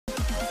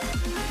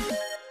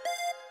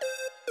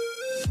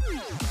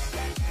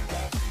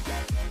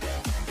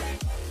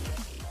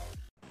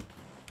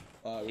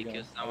we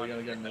going? Are we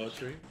gonna go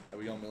military? Are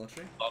we going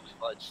military? Box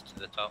lodge to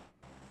the top.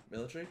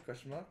 Military?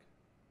 Question mark?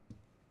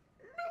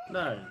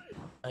 No.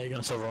 Are you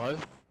gonna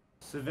survive?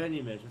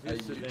 Saveni, Mitch.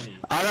 Who's Saveni?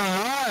 I don't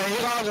know. You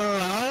guys don't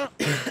know.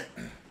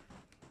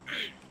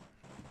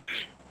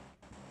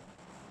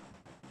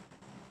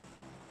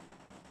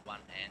 One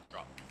and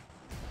drop.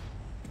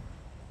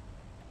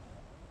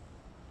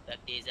 Look,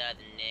 these are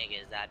the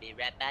niggas. I'll be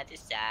right by the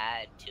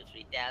side.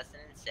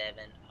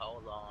 3007.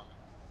 Hold on.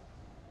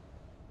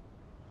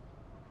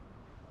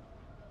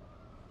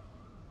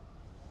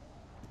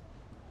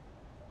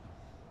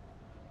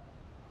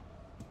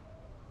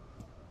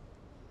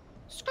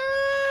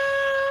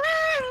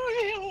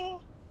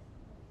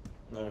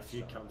 No, a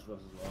few comes with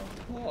us as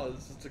well. Oh,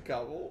 this is a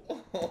couple.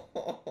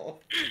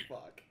 Oh,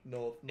 fuck.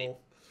 North. Wait,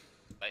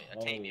 a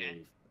team, yeah?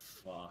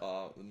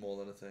 Fuck. More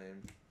than a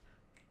team.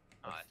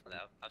 Alright, so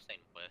I've seen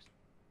worse.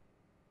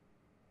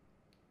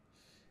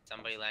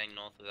 Somebody laying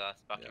north of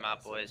us. Fuck him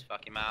up, boys.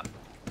 Fuck him up.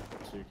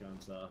 2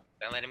 guns there.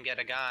 Don't let him get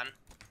a gun.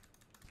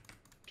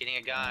 Getting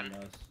a gun.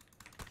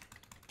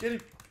 Get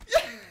him!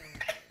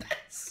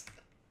 Yes!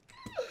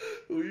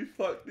 We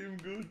fucked him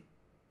good.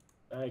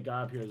 Hey,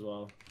 guy up here as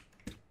well.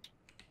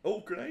 Oh,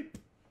 grenade!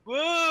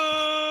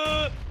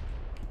 Whoa!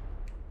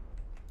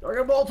 Don't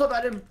get Molotov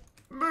at him!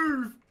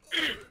 Move!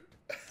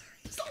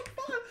 He's on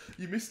fire!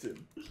 You missed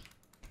him.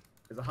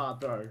 It's a hard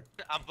throw.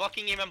 I'm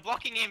blocking him. I'm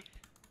blocking him.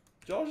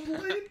 Josh,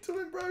 lean to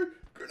him, bro.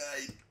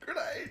 Grenade!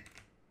 Grenade!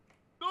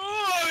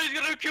 Oh, he's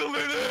gonna kill me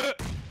there.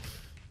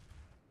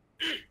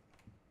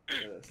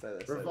 Stay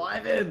there.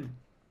 Revive him!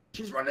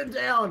 She's running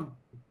down!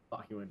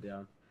 Fuck, he went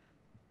down.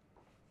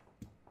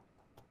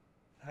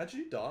 How'd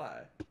you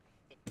die?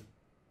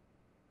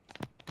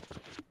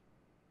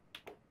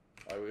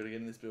 Alright, we're gonna get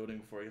in this building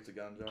before he gets a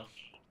gun,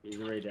 Josh. He's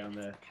already down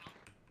there.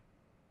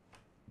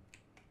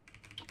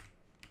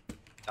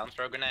 Don't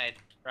throw a grenade.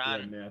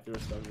 Run. Yeah, threw a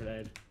stun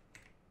grenade.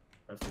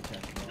 That's the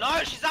catch.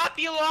 No, she's up,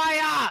 you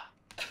liar!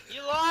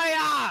 You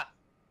liar!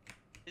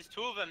 There's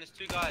 2 of them. There's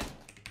 2 guys.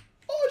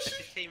 Oh, That's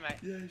his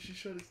teammate. Yeah, she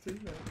shot his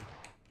teammate.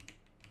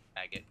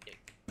 Get.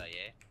 Oh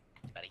yeah,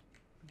 buddy.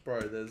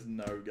 Bro, there's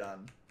no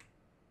gun.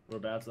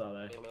 Whereabouts are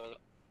they?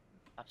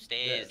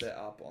 Upstairs. They're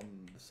up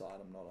on the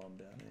side I'm not on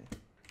down here.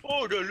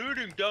 Oh, they're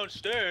looting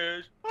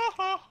downstairs.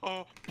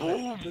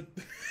 Boom.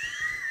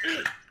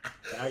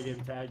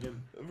 Tag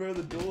him. Bro,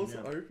 the doors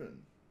are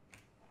open.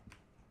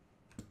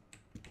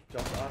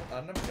 Josh,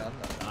 I don't have a gun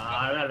though.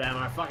 Ah, I don't have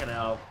ammo. Fucking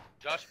hell.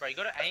 Josh, bro, you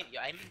gotta aim.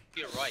 You're aiming to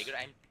your right. You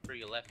gotta aim through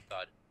your left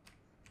side.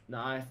 No,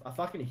 I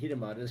fucking hit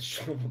him. I just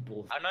shot him a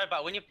ball. I know,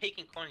 but when you're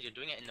peeking corners, you're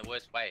doing it in the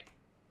worst way.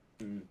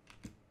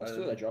 I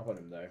still got a drop on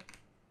him though.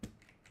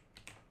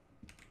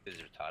 This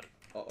is retarded.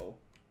 Uh-oh.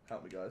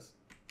 Help me, guys.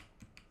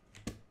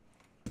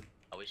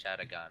 I wish I had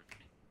a gun.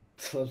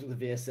 Close with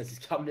the VSS. He's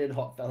coming in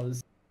hot,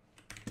 fellas.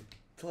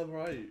 Clever,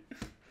 where are you?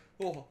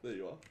 Oh, there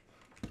you are.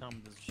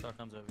 Come, there's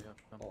shotguns over here.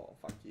 Come. Oh,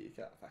 fuck you, you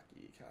can't.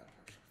 Fucking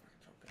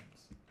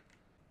shotguns.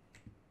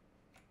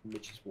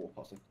 Mitch just walked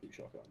past him with 2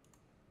 shotgun.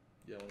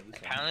 Yeah, one of this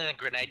one. Apparently the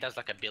grenade does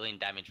like 1 billion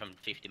damage from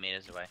 50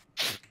 meters away.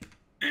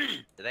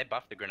 Did they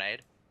buff the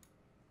grenade?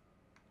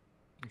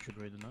 You should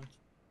read the notes.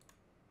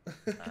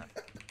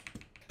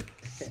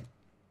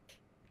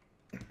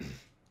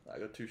 I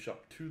got 2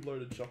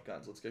 loaded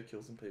shotguns. Let's go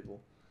kill some people.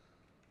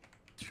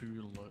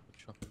 2 loaded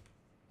shotguns.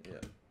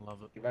 Yeah.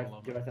 Love it. Get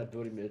back that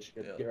building, Mitch.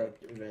 Get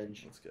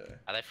revenge. Let's go.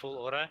 Are they full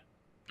auto?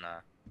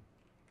 Nah.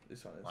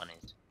 This one is. One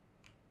is.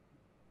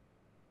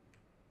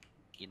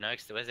 You know,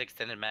 where's the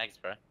extended mags,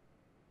 bro?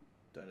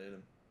 Don't need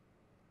them.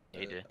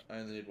 You do. I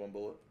only need 1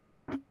 bullet.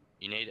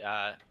 You need,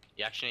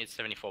 you actually need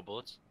 74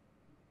 bullets.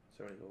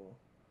 74.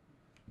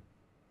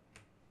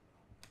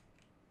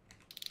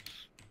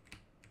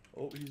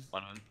 Oh, he's...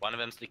 One of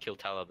them's to kill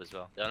Talib as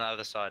well. They're on the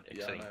other side.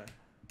 Yeah, I know.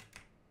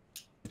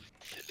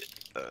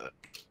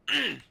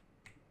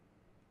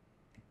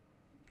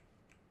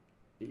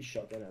 He's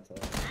shotgun out there.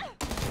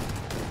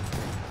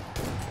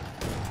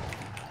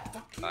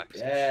 Fuck.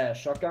 Yeah,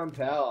 shotgun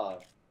power.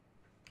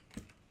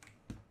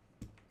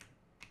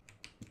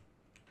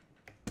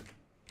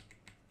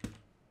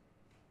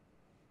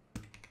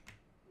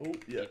 Oh,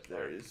 yeah,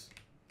 there he is.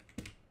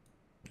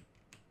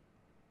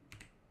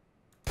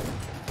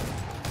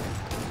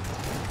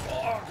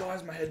 Oh,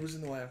 guys, my head was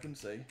in the way. I couldn't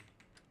see.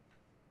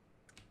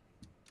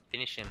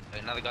 Finish him.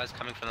 Another guy's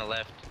coming from the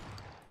left.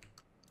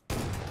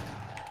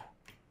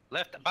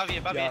 Left, above you,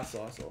 above you. Yeah, I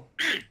saw.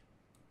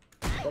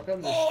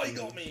 Shotguns Oh, he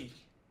got me!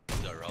 You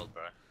got rolled,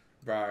 bro.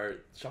 Bro,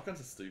 shotguns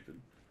are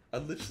stupid. I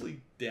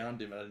literally downed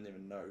him and I didn't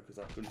even know because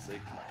I couldn't see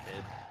my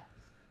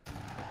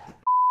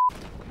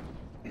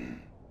head.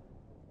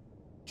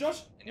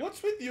 Josh,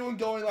 what's with you and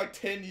going like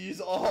 10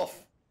 years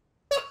off?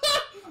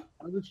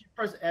 I literally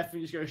press F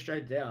and you just go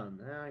straight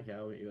down. Ah, okay,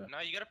 I'll let you go. No,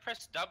 you gotta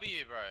press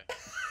W, bro.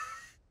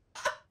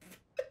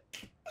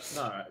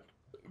 No,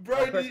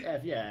 Bro, press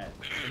F, yeah.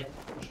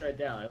 Straight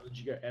down. I let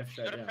you go F You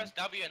straight gotta down. press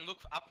W and look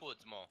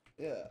upwards more.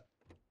 Yeah.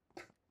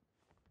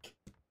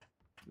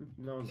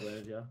 No one's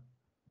landed, yeah.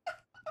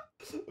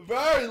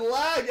 Bro,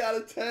 lag out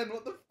of 10,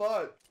 what the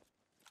fuck?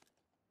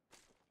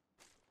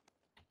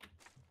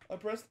 I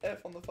pressed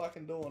F on the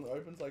fucking door and it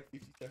opens like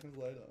 50 seconds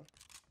later.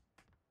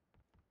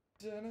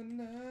 Did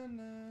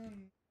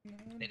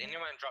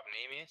anyone drop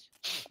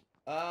Nemesis?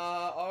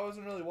 I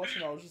wasn't really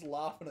watching. I was just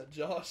laughing at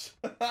Josh.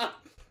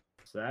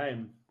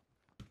 Same.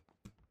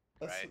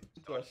 Right.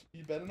 Josh,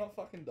 you better not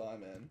fucking die,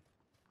 man.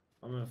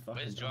 I'm gonna fucking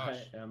Where's die.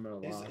 Josh? I'm gonna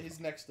laugh. He's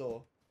next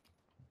door.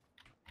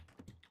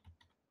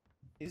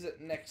 He's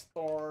at next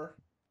door.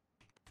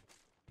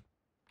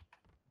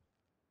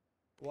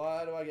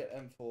 Why do I get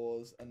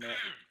M4s and not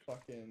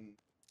fucking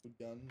good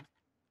guns?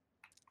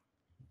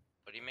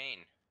 What do you mean?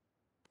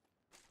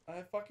 I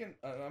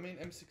mean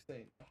M16.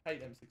 I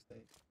hate M16.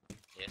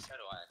 Yeah, so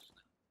do I actually.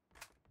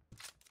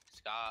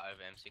 Scar over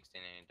M16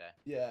 any day.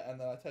 Yeah, and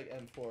then I take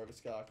M4 over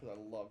Scar because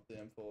I love the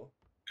M4.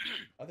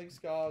 I think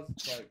Scar's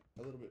like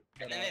a little bit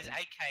better. And then there's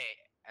AK,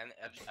 and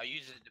I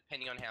use it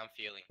depending on how I'm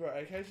feeling. Bro,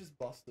 AK's just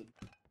busted.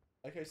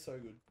 AK's so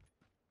good.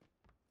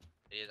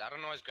 It is. I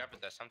don't always grab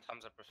it though.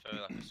 Sometimes I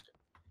prefer like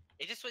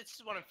it's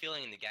just what I'm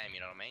feeling in the game. You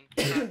know what I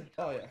mean?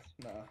 Oh yeah,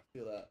 nah,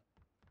 feel that.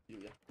 Feel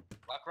ya.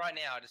 Like right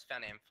now, I just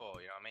found an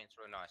M4. You know what I mean? It's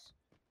really nice.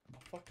 Oh,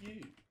 fuck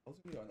you. I was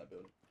gonna go in that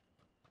building.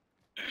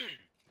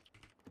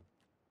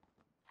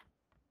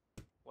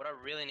 What I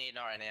really need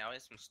right now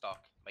is some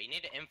stock. But you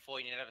need an M4.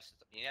 You need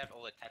to have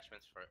all the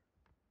attachments for it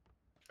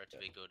to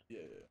be good.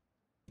 Yeah.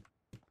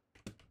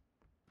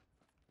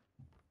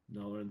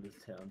 Nowhere in this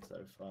town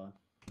so far.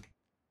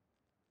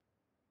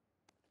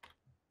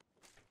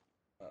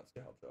 Let's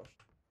go help Josh.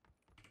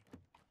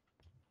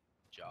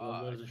 Well,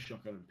 Josh. there's a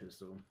shotgun and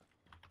pistol.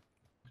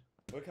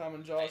 We're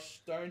coming, Josh.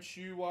 Don't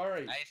you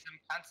worry. Hey, some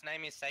cunt's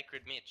name is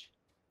Sacred Mitch.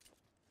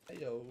 Hey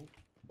yo.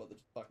 What, they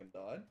just fucking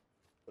died?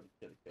 What did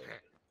you get a kill?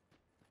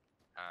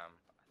 I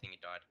think he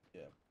died.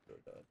 Yeah, sure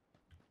it died.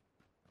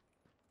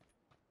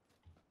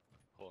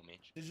 Poor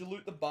Mitch. Did you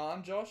loot the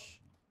barn, Josh?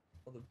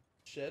 Or the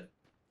shed?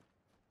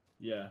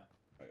 Yeah.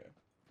 Okay.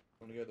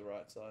 I'm gonna go to the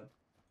right side.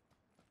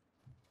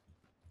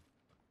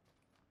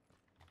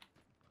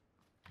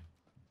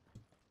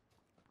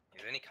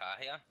 Is there any car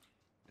here?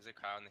 Is there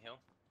a car on the hill?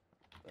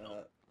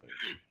 Okay.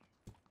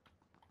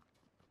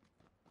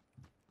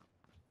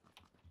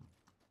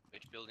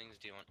 Which buildings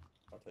do you want?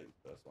 I'll take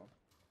the first one.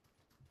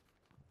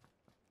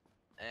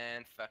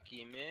 And fuck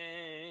you,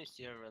 Moose.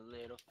 You're a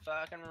little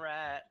fucking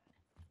rat.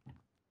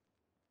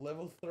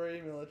 Level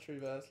 3 military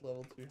vest,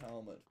 level 2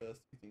 helmet.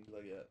 First two things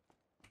I get.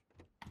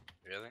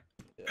 Really?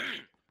 Yeah,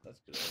 that's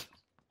good.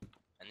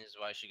 And this is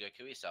why you should go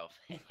kill yourself.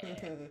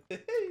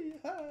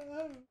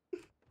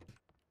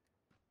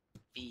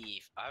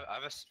 Thief. I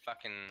have a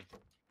fucking.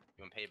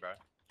 You want pee, bro?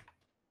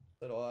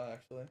 So do I,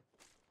 actually.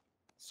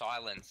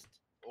 Silenced.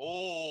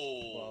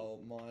 Oh.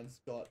 Well, mine's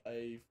got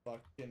a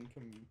fucking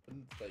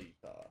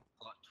compensator.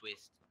 Plot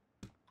twist.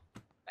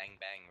 Bang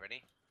bang.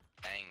 Ready?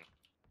 Bang.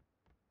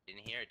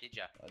 Didn't hear it, did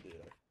ya? I did,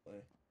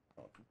 actually.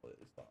 Not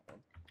completely start one.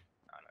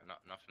 Oh, no,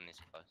 not from this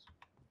close.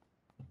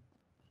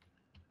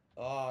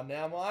 Oh,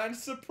 now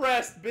mine's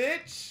suppressed,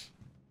 bitch!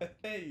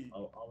 Hey! I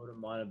wouldn't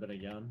mind a bit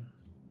of gun.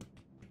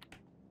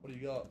 What do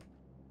you got?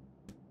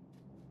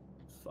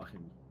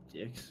 Fucking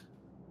dicks.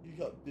 You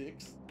got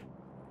dicks?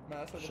 Man,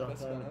 that's like the best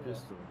Shotgun gun and ever.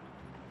 pistol.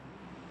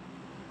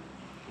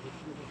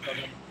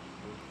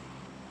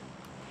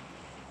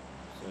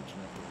 Searching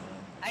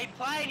up Hey,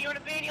 Plane, you wanna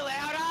be any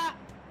louder?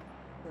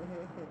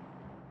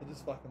 It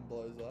just fucking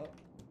blows up.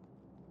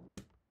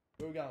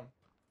 Where we going?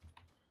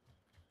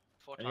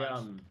 4 Hey,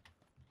 times.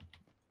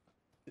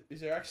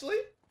 Is there actually?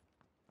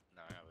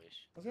 No, I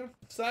wish. I was gonna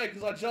say,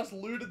 because I just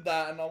looted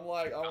that and I'm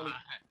like, I wanna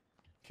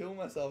kill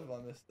myself if I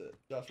missed it.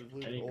 Josh, we've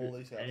looted Any all good-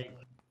 these houses. any-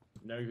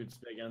 No good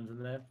spare guns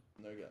in there.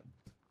 No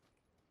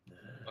gun.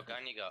 What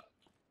gun you got?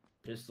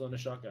 Pistol and a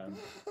shotgun.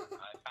 I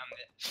found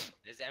it.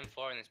 There's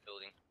M4 in this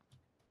building.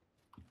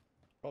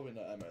 Probably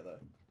no ammo though.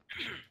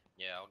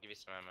 Yeah, I'll give you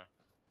some ammo.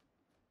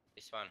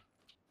 This one.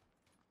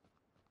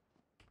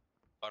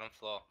 Bottom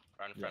floor,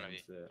 right in front of you.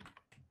 That's it.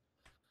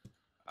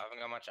 I haven't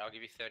got much. I'll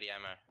give you 30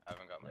 ammo. I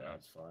haven't got much. Yeah,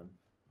 that's fine.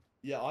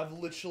 Yeah, I've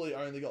literally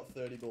only got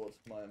 30 bullets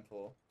for my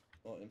M4.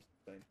 Or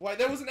M16. Wait,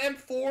 there was an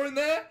M4 in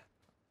there?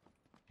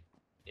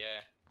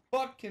 Yeah.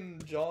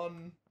 Fucking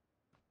John.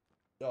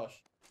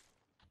 Josh.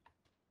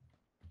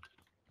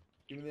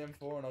 Give me the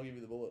M4 and I'll give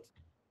you the bullets.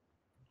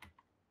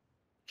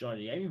 John,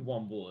 you gave me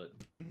one bullet.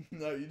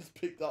 No, you just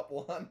picked up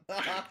one.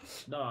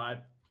 No, I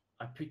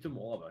picked them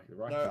all up. You're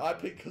right. No, I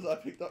picked because I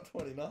picked up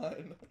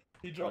 29.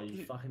 He Oh, dropped.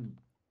 you fucking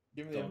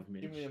Give me the dog,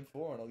 give me the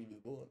M4 and I'll give you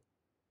the bullet.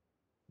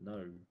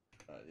 no.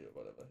 Alright, yeah,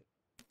 whatever.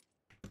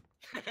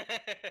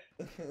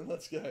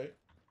 Let's go.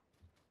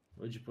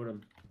 Where'd you put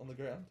them? On the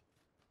ground.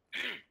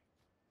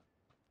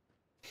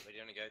 Where do you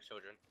want to go,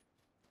 children?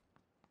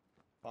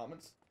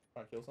 Apartments.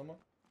 Try and kill someone.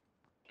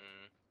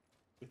 Mm.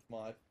 With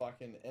my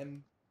fucking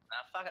M. Nah,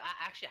 fuck it.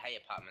 I actually hate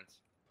apartments.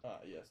 Ah,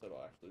 yeah, so do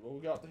I actually. Well,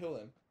 we'll go up the hill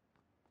then.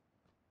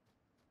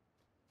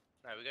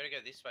 No, we gotta go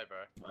this way, bro.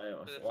 Why,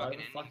 fucking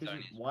the fuck ending zone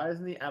isn't, is. why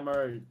isn't the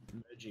ammo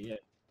merging yet?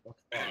 What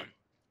the fuck?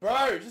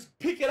 Bro, just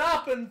pick it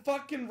up and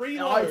fucking No,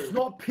 reload. it's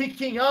not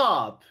picking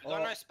up! We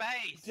got Oh. no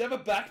space. Do you have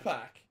a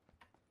backpack?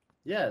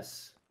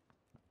 Yes.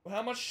 Well,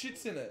 how much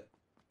shit's in it?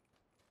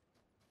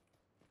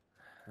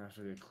 I have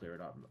to go clear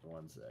it up in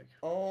 1 sec.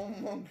 Oh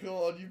my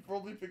god, you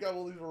probably pick up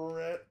all these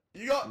red.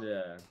 You got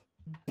Yeah.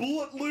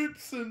 bullet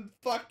loops and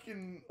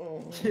fucking. Oh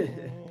my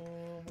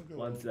god.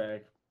 1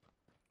 sec.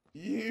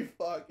 You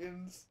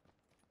fucking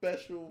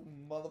special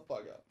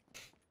motherfucker.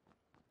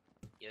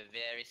 You're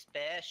very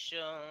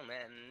special,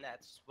 and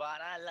that's what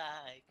I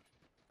like.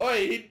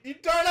 Oi, you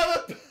don't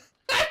have a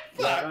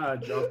backpack! I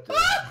dropped it.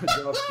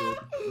 I dropped it.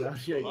 Now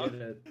you What?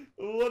 get it.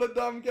 What a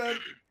dumb cunt.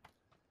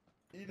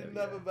 You There didn't we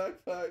have a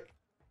backpack.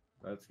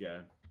 Let's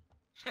go.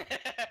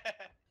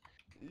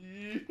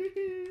 You,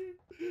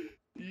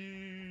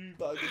 you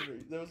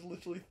fucking. There was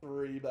literally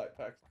 3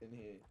 backpacks in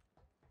here.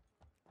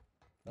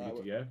 You Alright,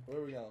 good to go? where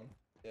are we going?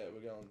 Yeah,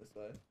 we're going this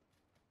way.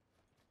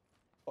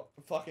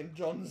 Fucking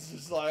John's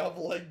just like, I've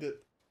legged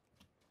it.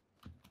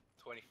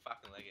 20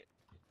 fucking leg it.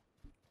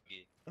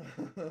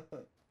 Yeah.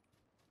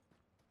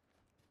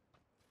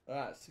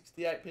 Alright,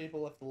 68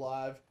 people left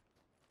alive.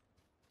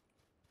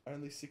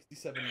 Only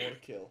 67 more to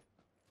kill.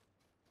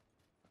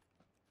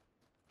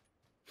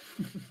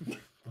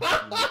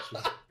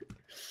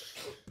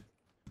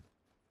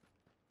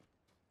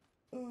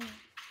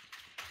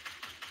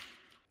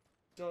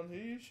 John, who are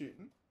you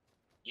shooting?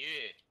 You.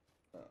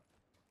 I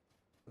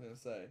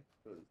was gonna say.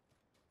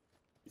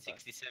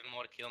 67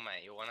 more to kill,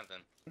 mate. You're one of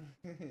them.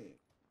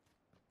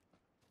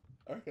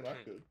 I reckon I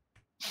could.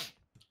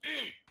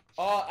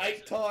 Oh,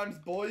 8 times,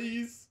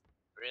 boys!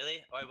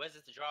 Really? Oh, where's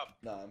it to drop?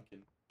 Nah, I'm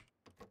kidding.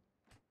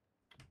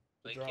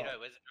 Wait, drop. kiddo,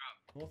 where's it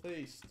drop?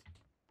 Northeast.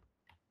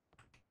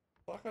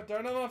 Fuck, I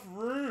don't have enough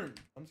room!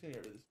 I'm just gonna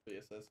get rid of this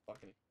BSS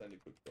fucking extended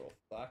quick draw.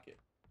 Fuck it.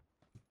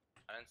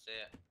 I don't see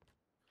it.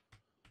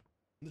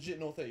 Legit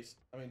northeast.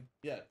 I mean,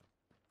 yeah.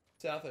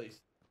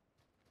 Southeast.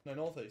 No,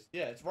 northeast.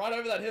 Yeah, it's right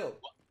over that hill.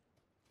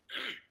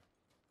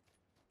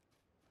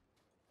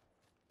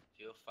 If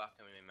you're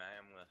fucking with me, mate,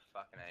 I'm gonna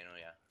fucking anal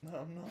ya. No,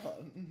 I'm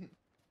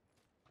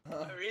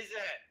not. Where is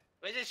it?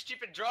 Where's this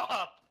stupid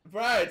drop?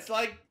 Bro, it's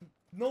like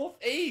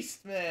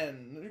northeast,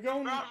 man. You're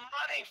going. Bro, I'm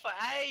running for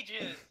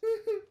ages.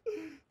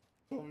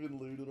 I've been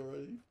looted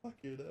already. Fuck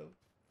it out.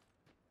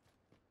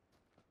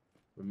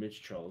 When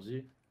Mitch trolls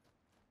you.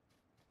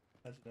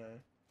 How'd you know?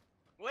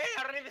 Where?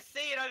 I don't even see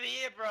it over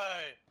here, bro.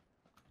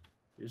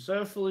 You're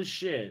so full of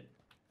shit.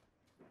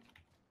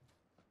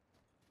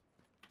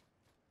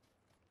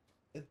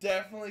 It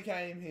definitely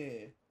came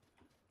here.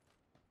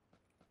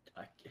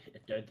 I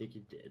don't think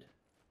you did.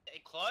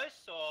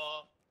 Close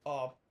or?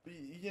 Oh,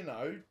 you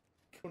know,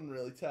 couldn't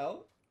really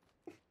tell.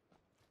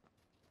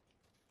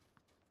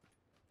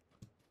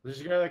 Let's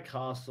just go to the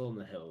castle on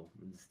the hill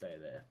and stay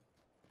there.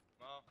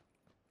 Well,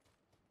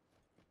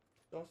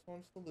 Josh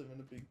wants to live in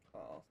a big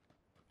car.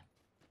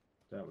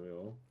 Don't we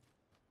all?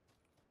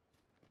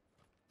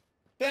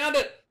 Found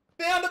it!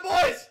 Found it,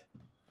 boys!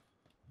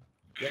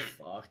 Get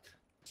fucked.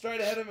 Straight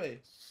ahead of me.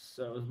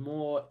 So it was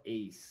more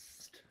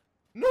east.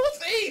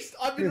 Northeast!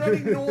 I've been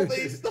running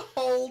northeast the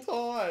whole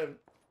time.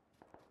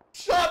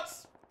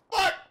 Shots!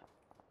 Fuck! are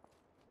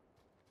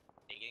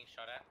you getting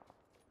shot at?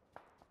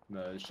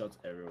 No, there's shots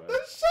everywhere. There's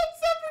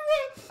shots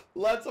everywhere!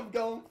 Lads, I'm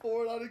going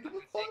for it. I don't give a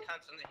See fuck.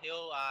 cunts on the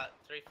hill,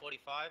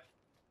 345.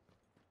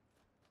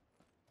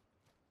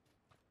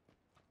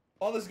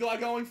 Oh, there's a guy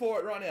going for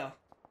it right now.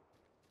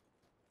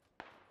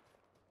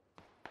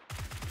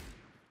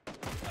 Oh,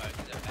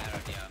 there's a bad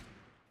idea.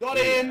 Got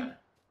him!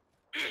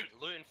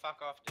 Loot and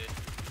fuck off, dude.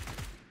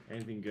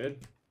 Anything good?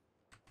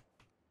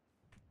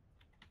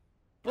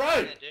 Bro,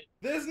 Yeah, dude.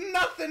 there's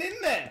nothing in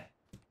there.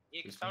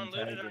 Yeah, 'cause Just someone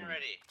looted it tagging.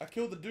 already. I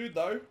killed the dude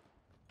though.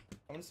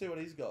 I want to see what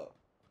he's got.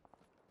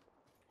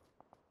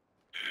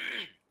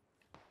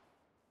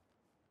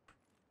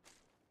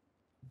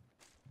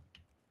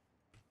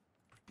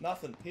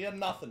 Nothing. He had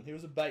nothing. He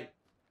was a bait.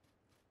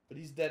 But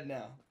he's dead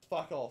now.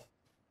 Fuck off.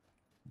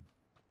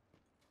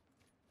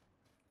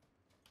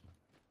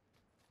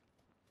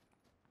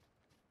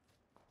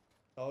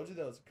 Told you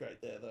there was a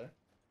crate there though.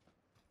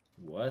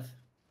 What?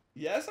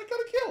 Yes, I got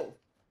a kill.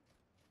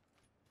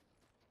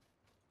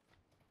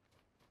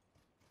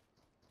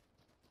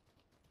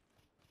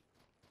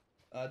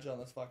 John,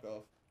 let's fuck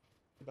off.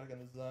 Get back in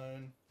the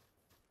zone.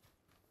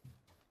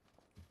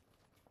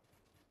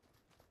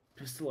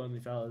 Pistol only,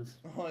 fellas.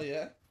 Oh,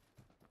 yeah?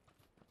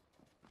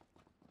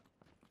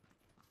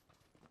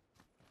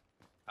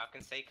 I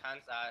can see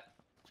cunts,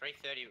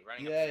 330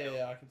 running Yeah, up the yeah, hill.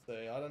 yeah, I can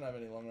see. I don't have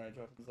any long range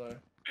weapons though.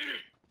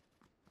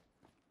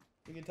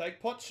 We can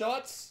take pot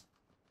shots.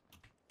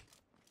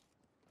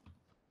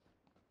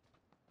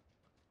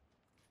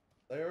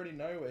 They already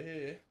know we're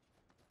here.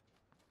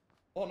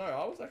 Oh no,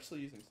 I was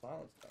actually using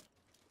silence gun.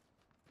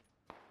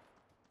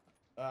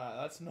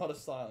 That's not a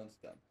silence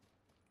gun.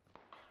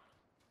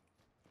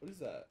 What is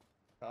that?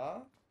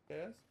 Car?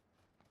 Yes.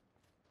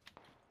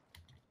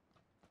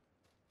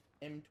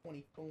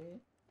 M24.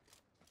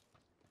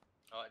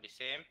 Oh, do you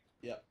see him?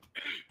 Yep.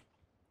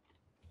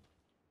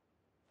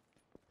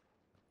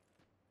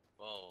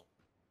 Whoa.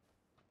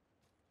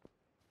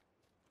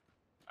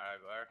 Alright,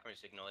 I reckon we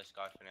just ignore this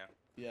guy for now.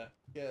 Yeah.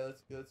 Yeah,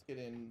 let's get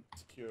in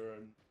secure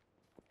and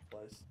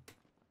place.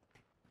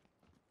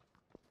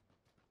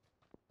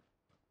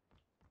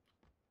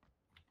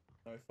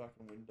 No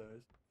fucking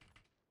windows.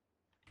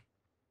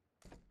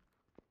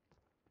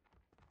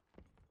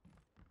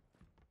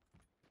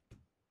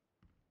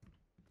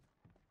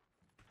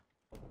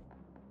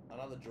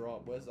 Another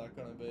drop. Where's that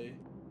gonna be?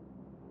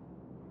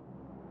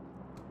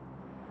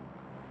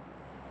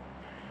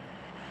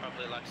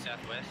 Probably like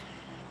southwest.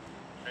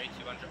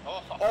 3,200.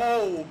 Oh,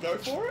 Oh, go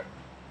for it?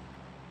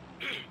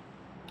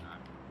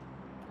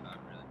 not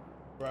really.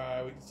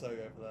 Bro, we can so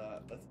go for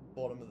that. That's the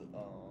bottom of the...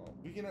 Oh,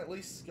 we can at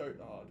least scope...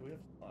 Oh, do we have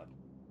to slide?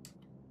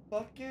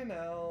 Fucking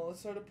hell,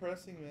 it's so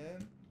depressing,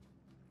 man.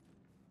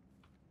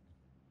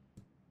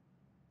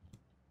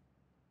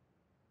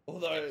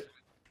 Although,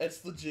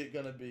 it's legit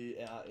gonna be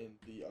out in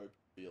the open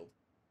field.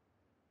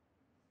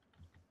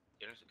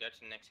 You want to go to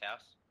the next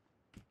house?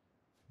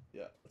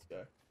 Yeah, let's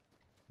go.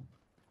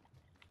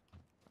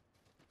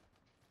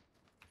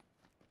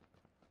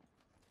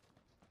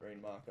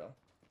 Green marker.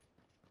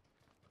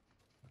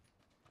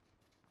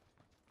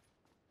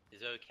 This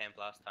is where we camped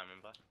last time,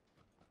 remember?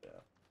 Yeah.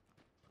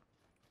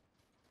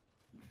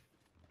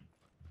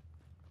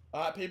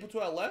 Alright, people to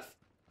our left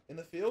in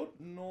the field.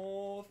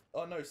 North.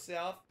 Oh no,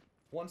 south.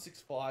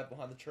 165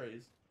 behind the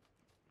trees.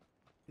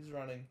 He's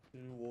running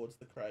towards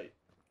the crate.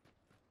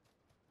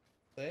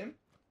 See him?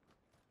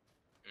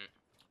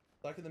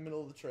 Like in the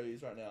middle of the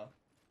trees right now.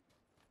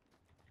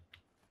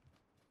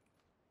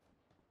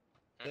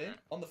 See him?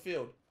 On the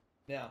field.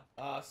 Now.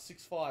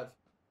 65.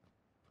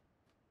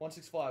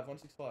 165.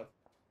 165.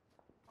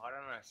 I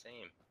don't know, I see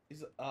him.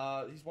 He's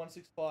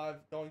 165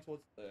 going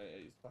towards.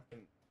 He's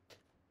fucking.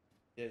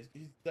 Yeah,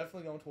 he's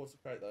definitely going towards the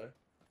crate though.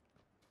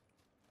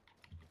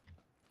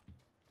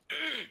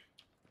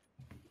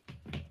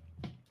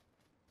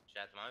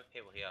 Shout out to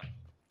people here.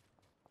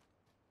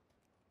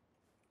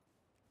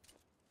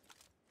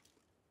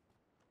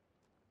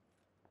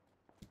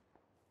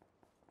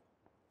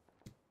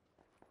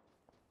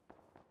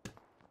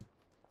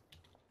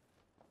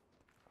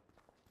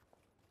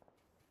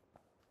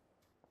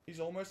 He's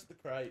almost at the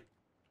crate.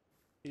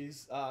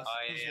 He's Oh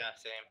he's- yeah, I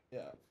see him.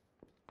 yeah.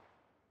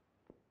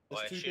 Boy,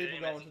 There's two shooting people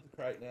him as going to the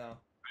crate now.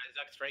 There's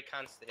like 3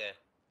 cunts here.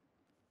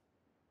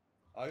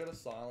 I got a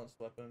silenced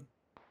weapon.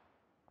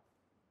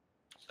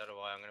 So do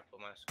I. I'm gonna put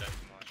my scope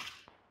in mine.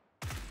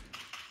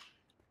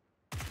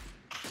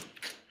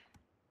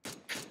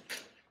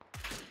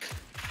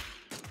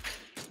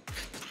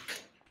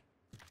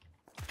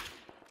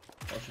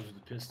 Watch with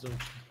the pistol.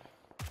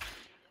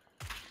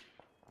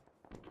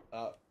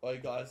 Oh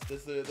guys,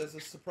 there's a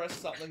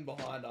suppressed something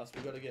behind us.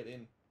 We got to get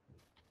in.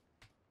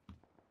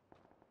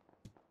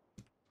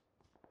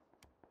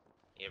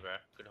 Yeah, bro.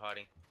 Good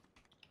hiding.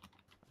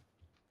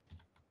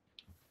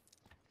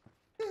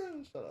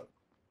 Shut up.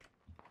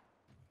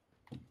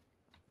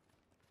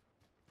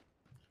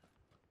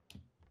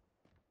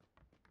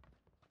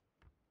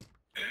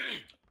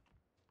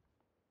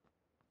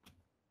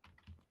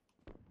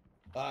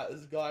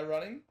 There's a guy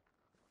running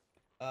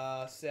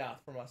south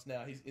from us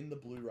now. He's in the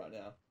blue right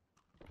now.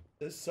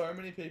 There's so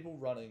many people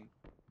running.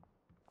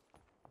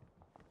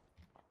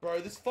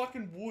 Bro, this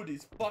fucking wood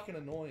is fucking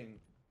annoying.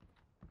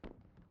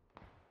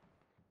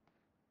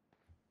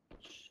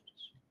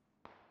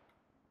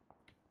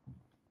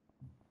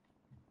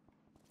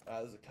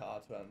 There's a car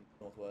to our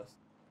northwest.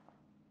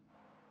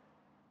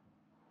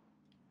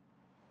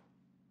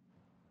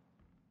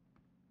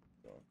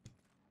 Go on.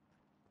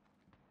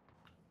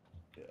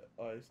 Yeah.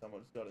 Oh,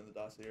 someone just got in the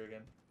dust here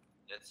again.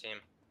 That's him.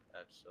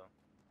 That's so.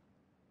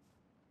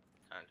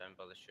 Don't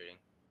bother shooting.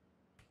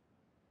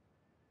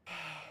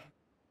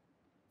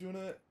 Do you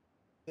wanna...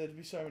 There'd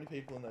be so many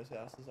people in those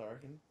houses, I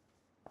reckon.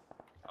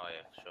 Oh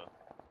yeah, for sure.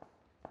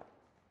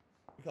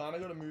 We kinda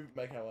gotta move,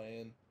 make our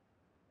way in.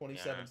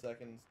 27 Yeah.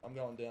 seconds. I'm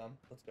going down.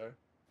 Let's go.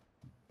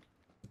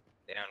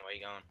 Down, where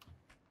you going?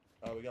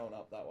 Oh, we're going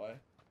up that way.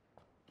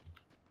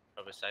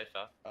 Probably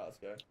safer. Alright, let's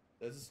go.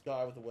 There's this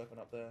guy with a weapon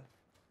up there.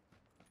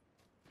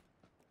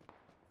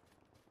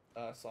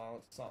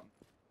 Silence something.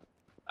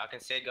 I can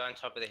see a guy on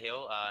top of the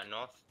hill,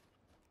 north.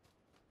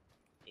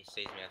 He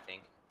sees me, I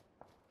think.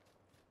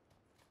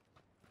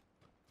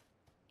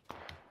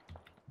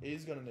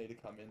 He's gonna need to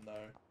come in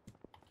though.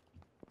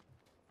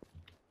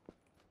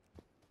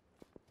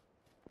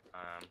 Do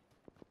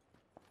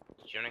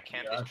you want to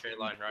camp Yeah, this tree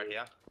line right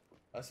here?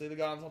 I see the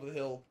guy on top of the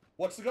hill.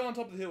 Watch the guy on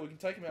top of the hill. We can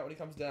take him out when he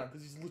comes down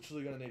because he's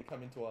literally gonna need to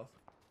come into us.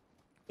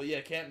 But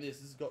yeah, camp this.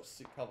 This has got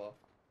sick cover.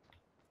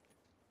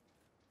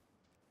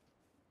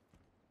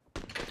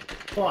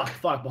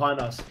 Fuck, behind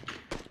us.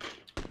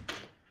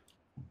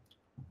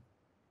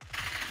 Oh,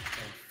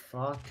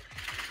 fuck.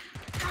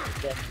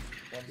 One's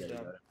There you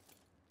down. go.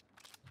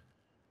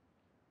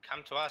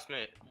 Come to us,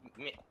 move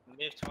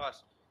to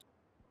us.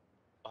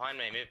 Behind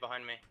me, move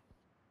behind me.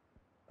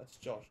 That's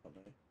Josh, not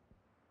me.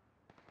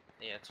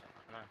 Yeah, it's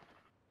no. Can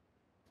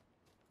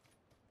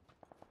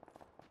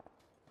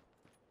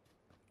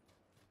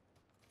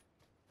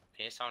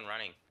you hear someone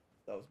running?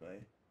 That was me.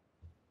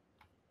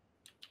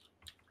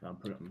 I'm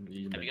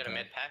using Have you got a pack.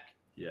 med pack?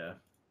 Yeah.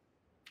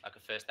 Like a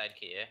first aid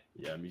kit, yeah?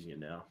 Yeah, I'm using it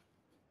now.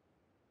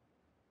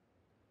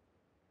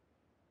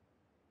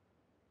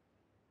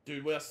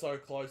 Dude, we are so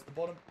close. The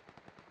bottom.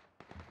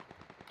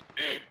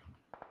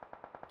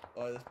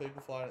 Oh, there's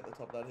people fighting at the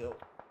top of that hill.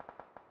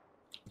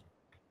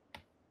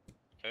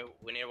 Okay,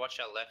 we need to watch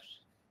our left.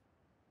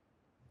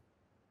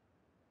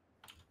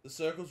 The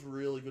circle's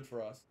really good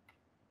for us.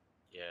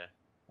 Yeah.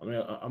 I'm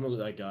gonna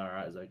let that go.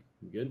 Alright, is that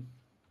good?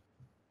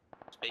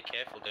 Just be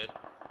careful, dude.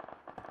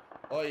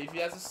 Oh, if he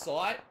has a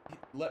sight,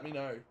 let me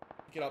know.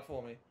 Pick it up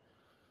for me.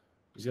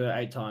 He's got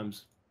it 8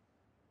 times.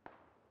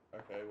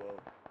 Okay, well.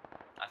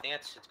 I think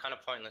it's kind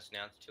of pointless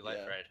now. It's too late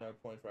Yeah, for 8. no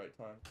point for 8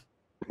 times.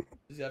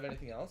 Does he have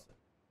anything else?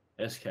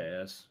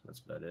 SKS, that's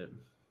about it.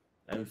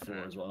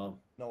 M4 as well.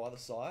 No other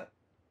sight?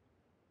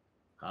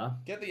 Huh?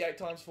 Get the 8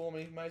 times for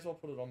me. May as well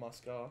put it on my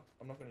scar.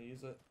 I'm not going to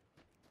use it.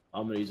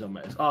 I'm gonna use on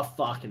my. Oh,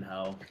 fucking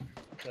hell.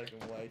 Taking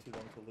way too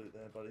long to loot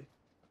there, buddy.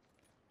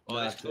 Oh,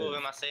 there's 2 of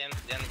them. I see them.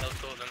 Down the hill,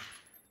 2 of them.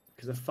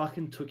 Because I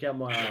fucking took out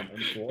my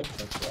M4,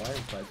 that's why,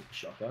 and played with the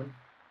shotgun.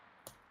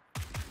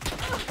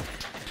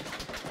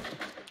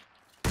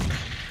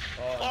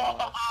 Oh,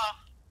 nice.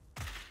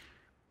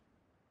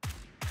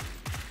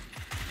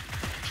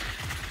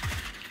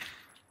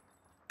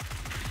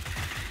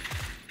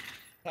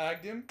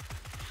 Tagged him.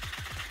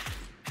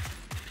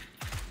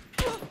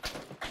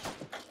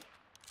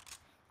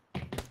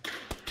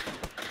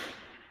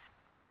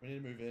 We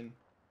need to move in.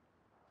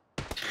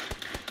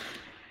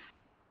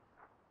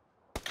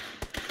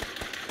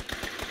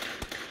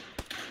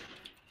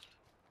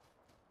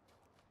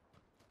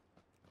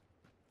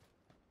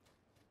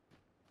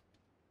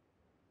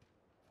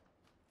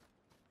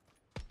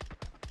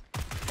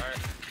 Where,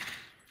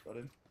 Got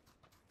him.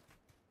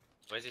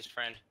 where's his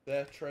friend?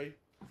 There, tree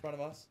in front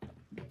of us.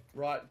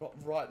 Right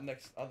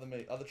next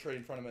other tree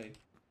in front of me.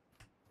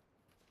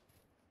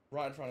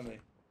 Right in front of me.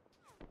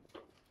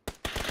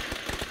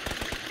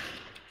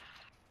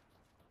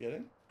 Get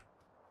him?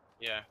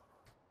 Yeah.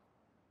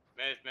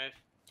 Move.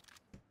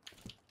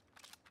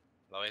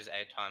 Lower's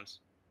 8 times.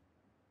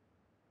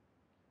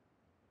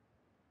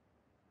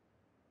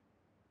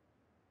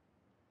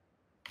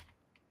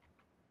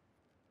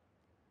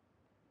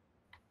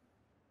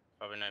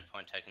 Probably no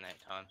point taking 8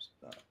 times.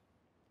 No.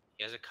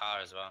 He has a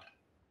car as well.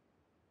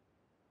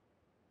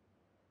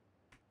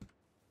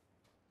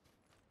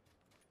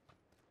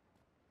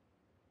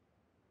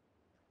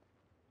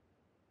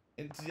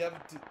 And does he have?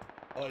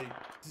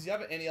 Does he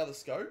have any other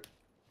scope?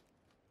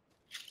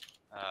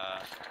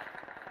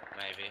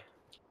 Maybe.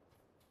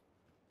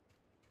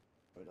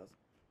 Oh, he doesn't.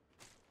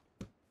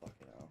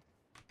 Fucking hell.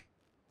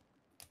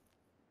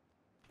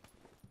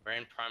 We're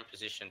in prime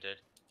position,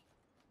 dude.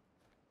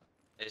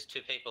 There's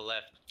 2 people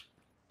left.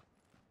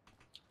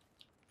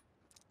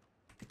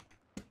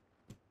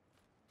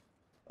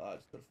 I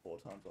just got 4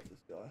 times off this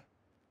guy.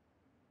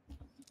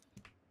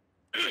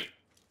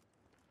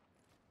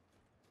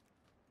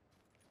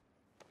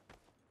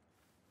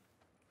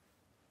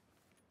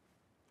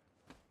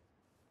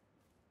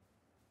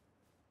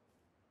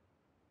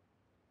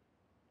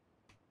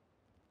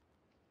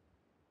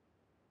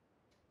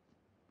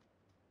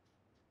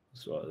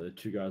 So the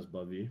 2 guys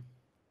above you.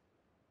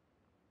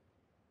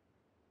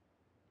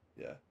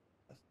 Yeah.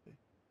 Has to be.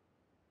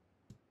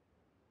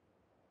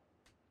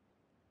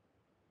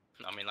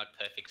 I mean, like,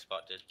 perfect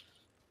spot, dude.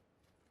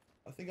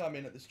 I think I'm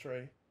in at this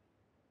tree.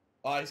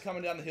 Oh, he's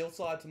coming down the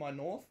hillside to my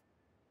north.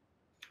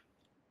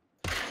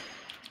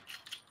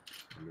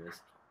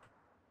 Missed.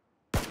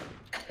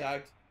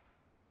 Tagged.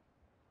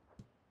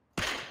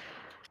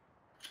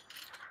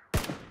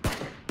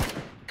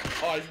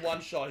 Oh, he's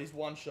one shot. He's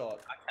one shot.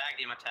 I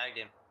tagged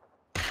him.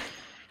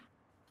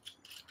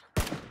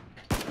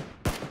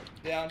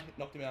 Down.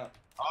 Knocked him out.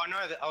 Oh no,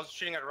 I was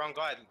shooting at the wrong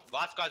guy.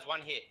 Last guy's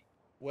 1 hit.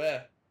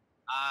 Where?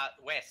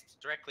 West,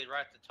 directly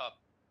right at the top.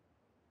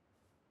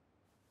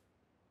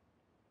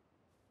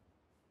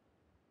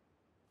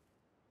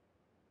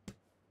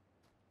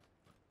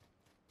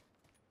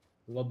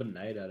 Lob a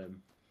nade at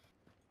him.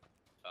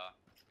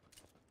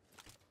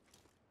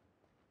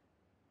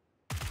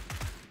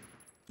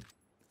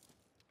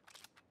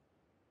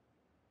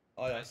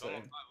 Oh yeah, I Wait, saw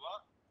him.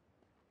 what?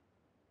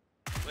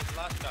 Where's the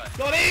last guy?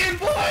 Got in,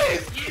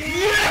 boys!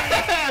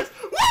 Yes!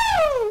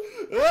 Woo!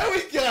 There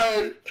we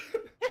go!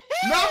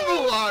 Number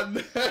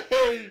 1!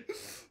 Hey!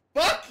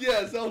 Fuck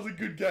yes, that was a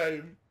good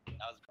game.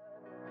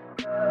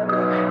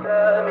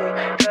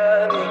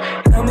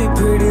 Tell me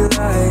pretty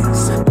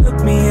lies,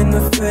 look me in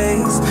the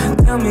face.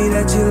 Tell me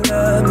that you